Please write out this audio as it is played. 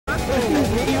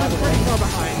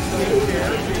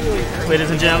Ladies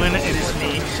and gentlemen, it is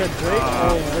me. Shadrake,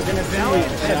 we're going to see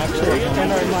Shadrake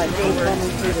and our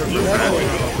co-commentator Cresso.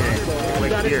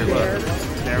 Like here, look.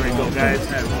 There we go, guys.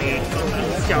 That's me.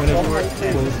 Scout forward.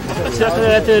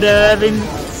 Shadrake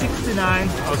 69,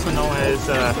 also known as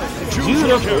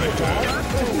Beautiful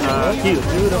Q.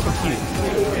 Beautiful Q.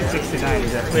 69,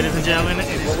 exactly. Ladies and gentlemen, it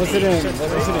is What was it in? I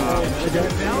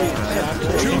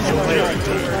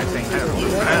think.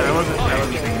 I wasn't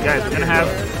thinking. Guys, we're gonna have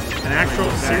an actual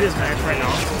serious match right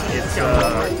now. It's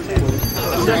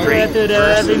Shadrake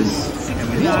versus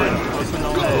 69, also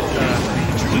known as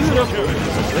Beautiful.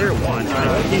 Clear one. As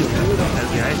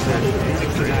the guy said,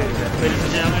 69. Ladies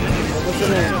and gentlemen, what's the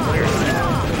name?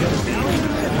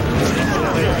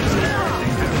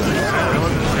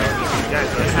 Guys,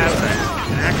 we're gonna have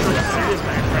an actual serious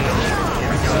match right now.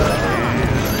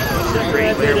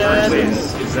 Shadrake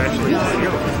versus is actually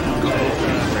zero.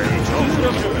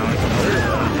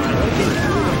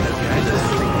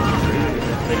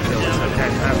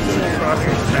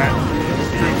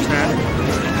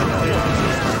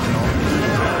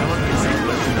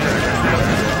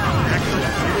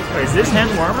 Is this hand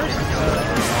warmers?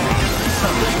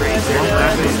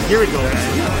 Here we go, guys.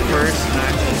 First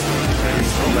match.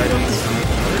 Legends.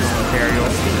 Lucario.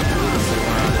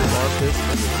 Lost this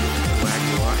because it's lagged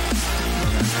a lot. We're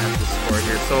going to have the score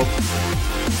here. So,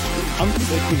 I'm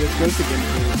predicting this goes to game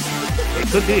 2. It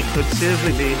could be. It could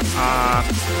seriously be.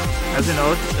 As you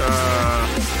know,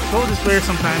 both these players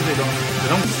sometimes they don't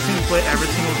seem to play every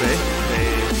single day. They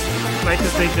like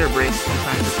to take their breaks from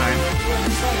time to time.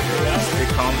 It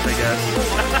comes, I guess.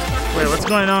 Wait, what's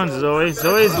going on, Zoe?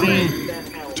 Zoe's being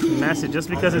messy just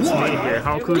because it's me here.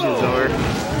 How could you, Zoe?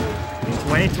 In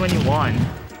 2021,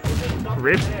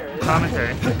 RIP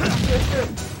commentary.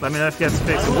 Let me know if it gets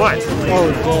fixed. What?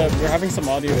 Oh, we're having some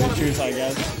audio issues, I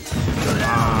guess.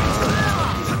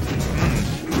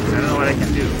 I don't know what I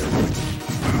can do.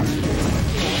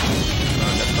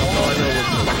 Desktop audio was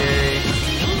okay.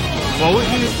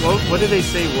 What did they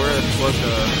say was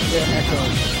the echo?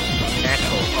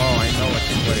 Echo. Oh, I know what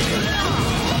it is.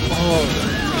 Oh,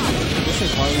 this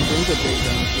is why we bring the big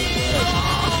guns.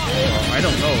 I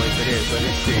don't know if it is. Let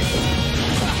me see.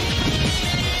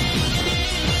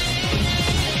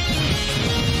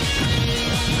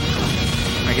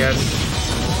 I guess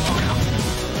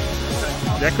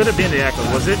that could have been the echo.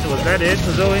 Was that it,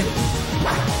 Zoe?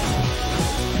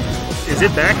 Is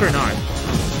it back or not?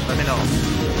 Let me know.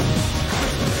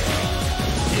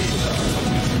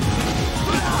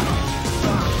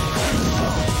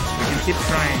 Keep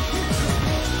trying.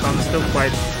 I'm still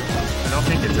quite. I don't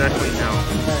think it's actually now.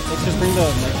 Alright, let's just bring the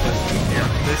mic back. Yeah,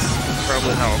 this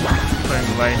probably help. Putting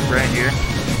the light right here.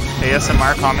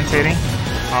 ASMR commentating.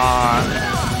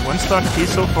 One stock piece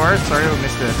so far. Sorry we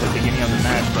missed the beginning of the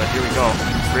match, but here we go.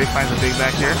 Ray finds a big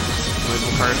back here.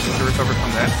 Lucario to recover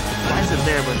from that. Finds it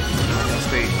there, but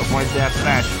they avoids that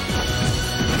smash.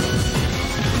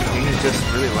 The game is just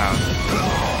really loud.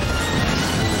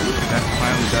 That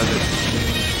finally does it.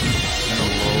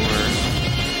 Lower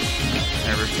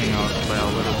everything else by a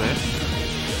little bit.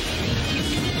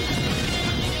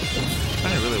 I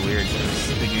find it really weird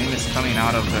because the game is coming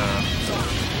out of the.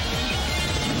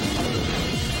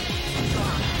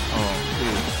 Oh,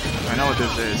 dude. I know what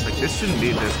this is. Like, this shouldn't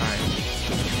be this high.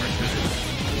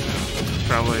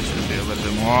 Probably should be a little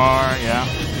bit more, yeah.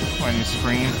 When you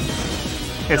scream.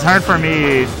 It's hard for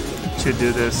me to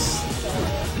do this.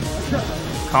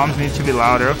 Comms need to be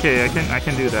louder. Okay, I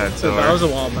can do that. So that was a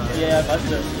while back. Yeah, that's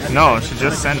it. No, she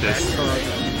just sent this.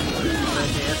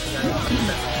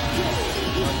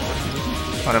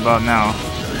 What about now?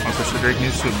 Also, Shadrake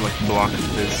needs to like block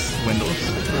this windows,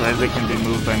 otherwise they can be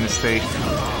moved by mistake.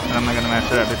 And I'm not gonna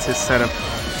mess it up. It's his setup.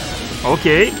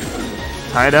 Okay,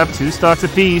 tied up, 2 stocks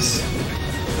apiece.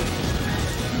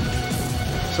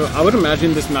 So I would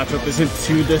imagine this matchup isn't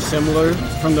too dissimilar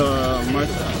from the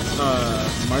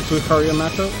Mark Lucario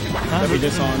matchup that we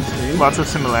just saw on screen. Lots of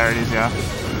similarities, yeah.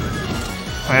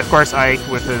 I mean, of course, Ike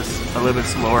with his a little bit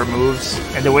slower moves,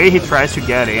 and the way he tries to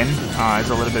get in is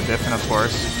a little bit different, of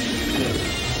course. Yeah.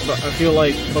 But I feel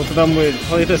like both of them would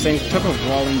play the same type of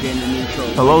brawling game in neutral.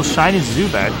 Hello, shiny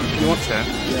Zubat. You want to?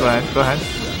 Yeah. Go ahead.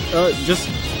 Just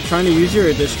trying to use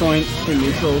your disjoint in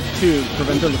neutral to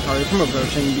prevent the Lucario from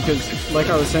approaching, because like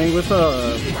I was saying with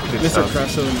Mr.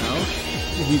 Cresso now,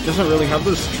 he doesn't really have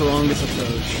the strongest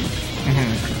approach.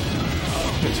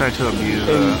 They try to abuse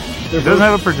he doesn't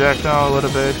have a projectile a little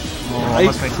bit.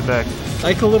 Almost makes it back.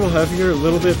 Ike a little heavier, a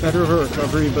little bit better for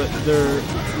recovery, but they're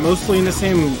mostly in the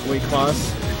same weight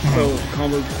class, so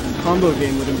combo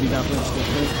game wouldn't be that much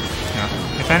different.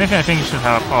 Yeah. If anything, I think you should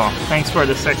have. Oh, thanks for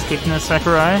the sex kickness,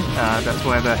 Sakurai. That's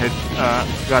why that hit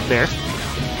got there.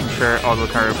 I'm sure all the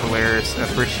Lucario players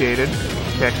appreciated.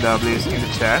 Tech W's in the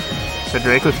chat.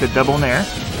 Shadrake with the double nair.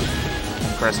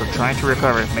 Cresso trying to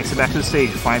recover. Makes it back to the stage.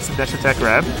 Finds the dash attack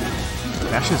grab.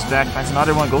 Dashes back. Finds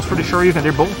another one. Goes for the Shoryuken. And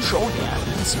they're both throwing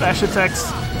smash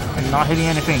attacks and not hitting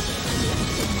anything.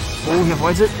 Oh, he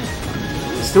avoids it.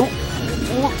 Still.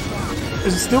 Oh,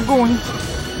 is it still going?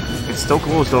 It's still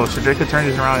close though. Shadrake could turn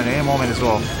this around in any moment as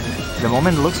well. The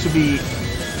moment looks to be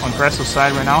on Cresso's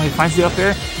side right now. He finds the up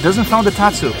air. Doesn't find the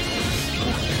Tatsu.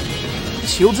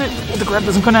 Shields it. Oh, the grab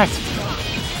doesn't connect.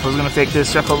 Who's gonna take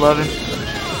this? Chuckle 11.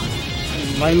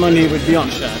 My money would be on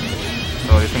Shad.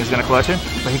 Oh, you think he's gonna clutch it?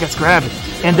 But he gets grabbed.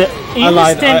 And the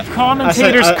instant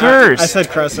commentator's curse. I said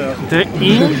Cresso. The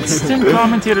instant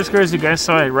commentator's curse. You guys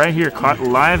saw it right here, caught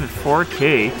live at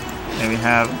 4K. And we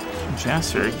have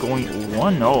Jasser going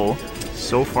 1-0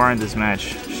 so far in this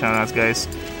match. Shoutouts, guys.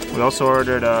 We also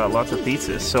ordered lots of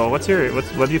pizzas. So what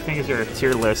do you think is your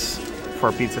tier list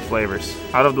for pizza flavors?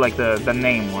 Out of like the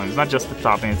name ones, not just the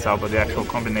topping itself, but the actual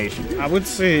combination. I would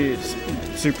say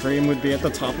Supreme would be at the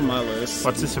top of my list.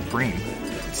 What's the Supreme?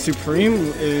 Supreme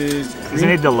is... Isn't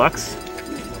it Deluxe?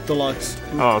 Deluxe.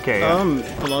 Oh, okay, yeah.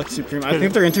 Deluxe, Supreme. I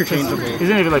think they're interchangeable.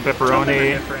 Isn't it like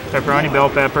pepperoni, bell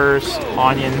peppers,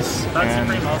 onions, and...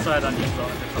 Supreme also had onions on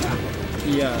it.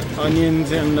 Yeah,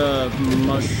 onions and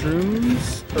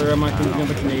mushrooms? Or am I thinking of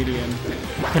the Canadian?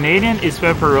 Canadian is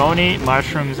pepperoni,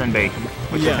 mushrooms, and bacon,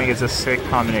 which I think is a sick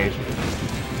combination.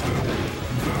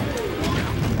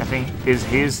 I think is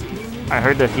his... I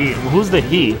heard that he... Who's the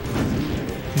he?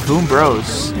 Boom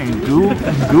Bros and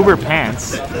Goober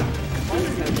Pants.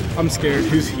 I'm scared.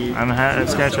 Who's he? I'm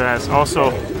scared to ask.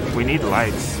 Also, we need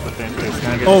lights. But then it's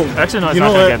gonna get... actually, no, it's you not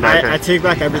know gonna what? get darker. I take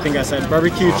back everything I said.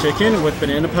 Barbecue chicken with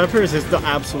banana peppers is the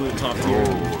absolute top tier.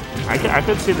 I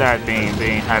could see that being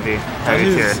heavy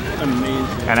tier.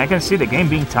 Amazing. And I can see the game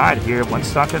being tied here. One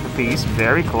stock at the piece,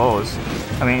 very close.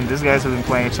 I mean, these guys have been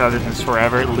playing each other since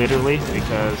forever, literally,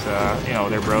 because you know,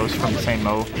 they're bros from the same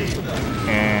mode,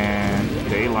 and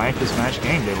they like this match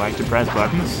game. They like to press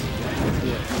buttons.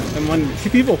 Yeah. And when two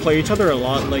people play each other a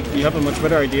lot, like, you have a much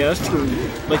better idea as to,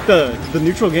 like, the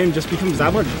neutral game just becomes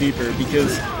that much deeper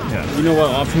because you know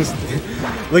what options,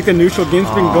 like, the neutral game's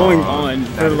been going on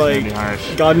for, like,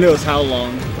 God knows how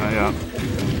long. Yeah.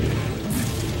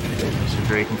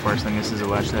 Drake unfortunately misses a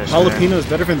ledge dash. Jalapeno is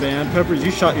better than banana peppers.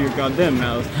 You shot your goddamn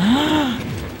mouth.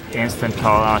 Instant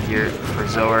call out here for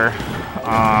Zoer.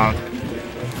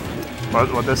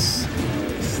 What this?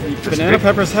 Banana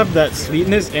peppers have that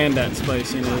sweetness and that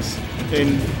spiciness,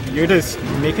 and you're just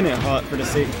making it hot for the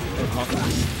sake of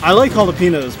hotness. I like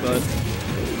jalapenos, but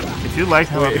if you like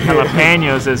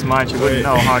jalapenos as much, you wouldn't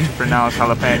know how to pronounce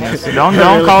jalapenos. So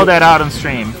don't call that out on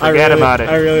stream. Forget about it.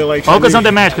 I really like. Focus on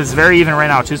the match because it's very even right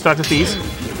now. 2 stocks apiece.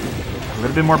 A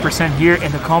little bit more percent here,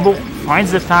 and the combo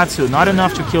finds the Tatsu. Not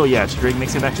enough to kill yet. Drake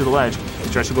makes it back to the ledge. He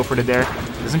tries to go for the dare.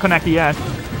 Doesn't connect it yet.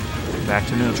 Back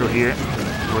to neutral here.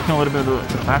 Working a little bit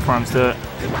of the platforms. The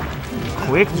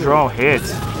quick draw hit.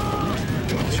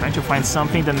 He's trying to find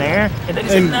something in there,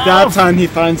 and that time he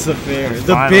finds the fair.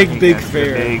 The big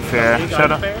fair. The big fair.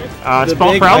 Shut up.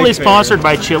 Probably sponsored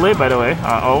by Chile, by the way.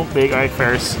 Big Ike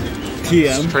Fairs.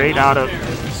 TM. Straight out of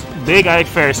Big Ike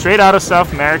Fair, straight out of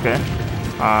South America.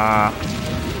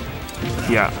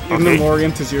 Yeah. In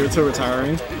memoriam to Zero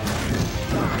retiring.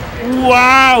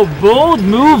 Wow, bold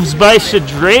moves by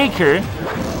Shadrake.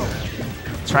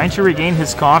 Trying to regain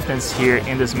his confidence here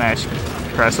in this match.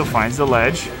 Cresso finds the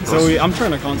ledge. Zoe, I'm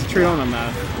trying to concentrate on the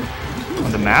math.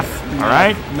 On the math?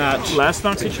 Alright. Match. Last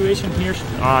knock situation here.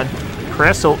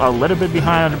 Cresso a little bit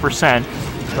behind 100%.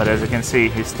 But as you can see,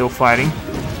 he's still fighting.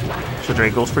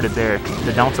 Shadrake goes for the dare.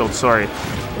 The down tilt, sorry.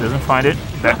 Doesn't find it.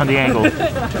 Back on the angle.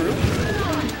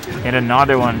 And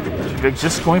another one. Shadrake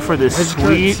just going for this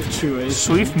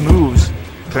sweet moves.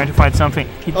 Trying to find something.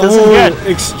 He doesn't get.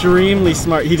 Extremely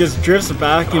smart. He just drifts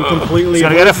back and completely. He's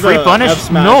gonna get a free punish?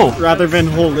 No. Rather than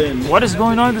hold in. What is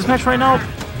going on in this match right now?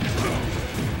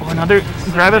 Oh, another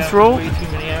grab and throw.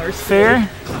 Fair.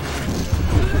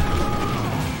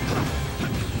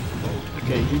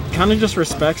 Okay, he kind of just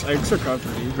respects Ike's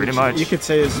recovery. Pretty much. You could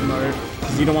say is smart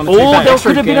because you don't want to take that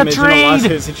extra damage in a last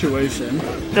hit situation.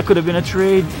 That could have been a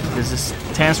trade. This is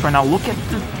tense right now. Look at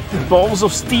the balls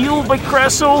of steel by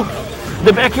Cresso.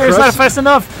 The back air is not fast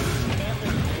enough.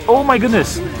 Oh my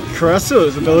goodness.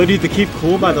 Cresso's ability to keep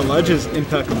cool by the ledge is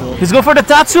impeccable. He's going for the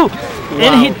Tatsu. Wow.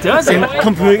 And he does it.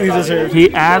 Completely deserved.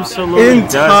 He absolutely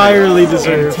entirely does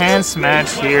it. Deserved. Intense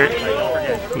match here.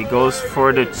 He goes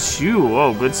for the 2.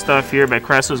 Oh, good stuff here. But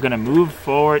Cresso is going to move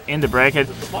forward in the bracket.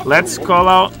 Let's call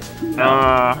out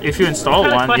if you install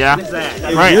one. Yeah.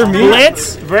 Right.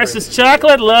 Blitz versus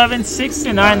Chocolate Love in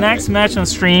 69. Next match on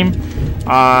stream.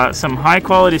 Some high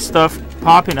quality stuff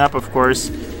popping up, of course.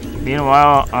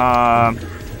 Meanwhile,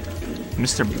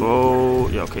 Mr. Bo.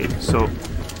 Yeah, okay. So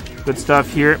good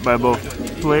stuff here by both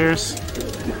players.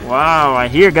 Wow. I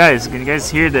hear, guys. Can you guys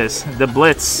hear this? The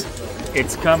Blitz.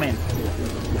 It's coming.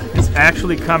 It's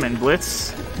actually coming.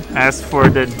 Blitz asked for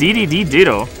the DDD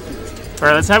Ditto.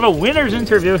 Alright, let's have a winner's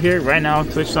interview here right now.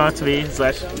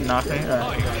 Twitch.tv/nothing.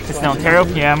 It's the Ontario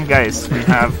PM. Guys, we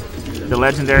have the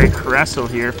legendary Cresso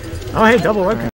here. Oh, hey, double work.